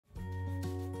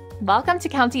Welcome to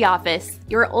County Office,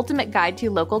 your ultimate guide to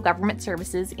local government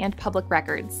services and public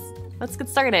records. Let's get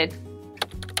started.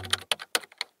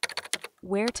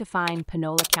 Where to find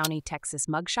Panola County, Texas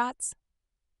mugshots?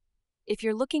 If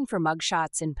you're looking for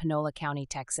mugshots in Panola County,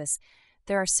 Texas,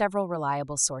 there are several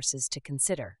reliable sources to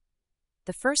consider.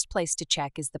 The first place to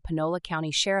check is the Panola County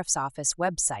Sheriff's Office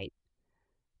website.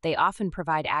 They often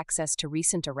provide access to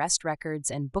recent arrest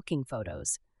records and booking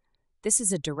photos. This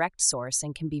is a direct source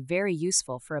and can be very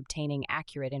useful for obtaining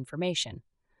accurate information.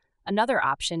 Another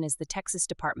option is the Texas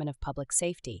Department of Public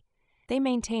Safety. They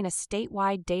maintain a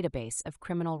statewide database of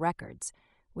criminal records,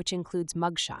 which includes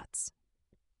mugshots.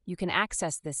 You can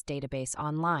access this database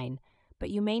online,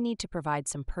 but you may need to provide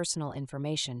some personal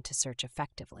information to search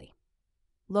effectively.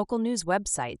 Local news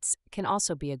websites can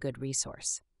also be a good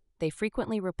resource. They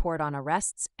frequently report on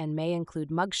arrests and may include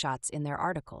mugshots in their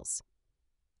articles.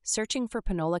 Searching for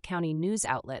Panola County news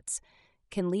outlets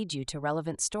can lead you to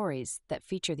relevant stories that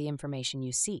feature the information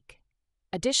you seek.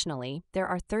 Additionally, there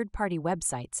are third-party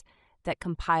websites that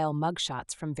compile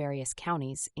mugshots from various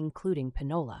counties, including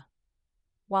Panola.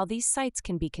 While these sites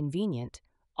can be convenient,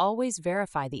 always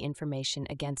verify the information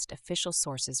against official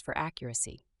sources for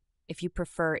accuracy. If you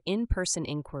prefer in-person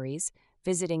inquiries,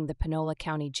 visiting the Panola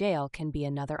County Jail can be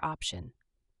another option.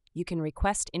 You can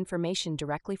request information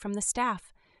directly from the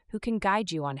staff, who can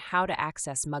guide you on how to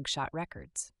access mugshot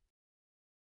records.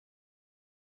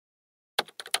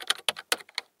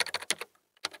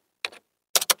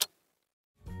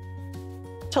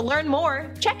 To learn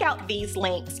more, check out these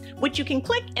links, which you can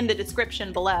click in the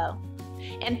description below.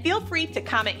 And feel free to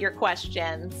comment your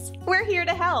questions. We're here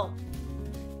to help.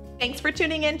 Thanks for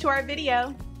tuning in to our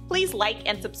video. Please like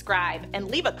and subscribe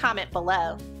and leave a comment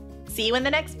below. See you in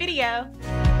the next video.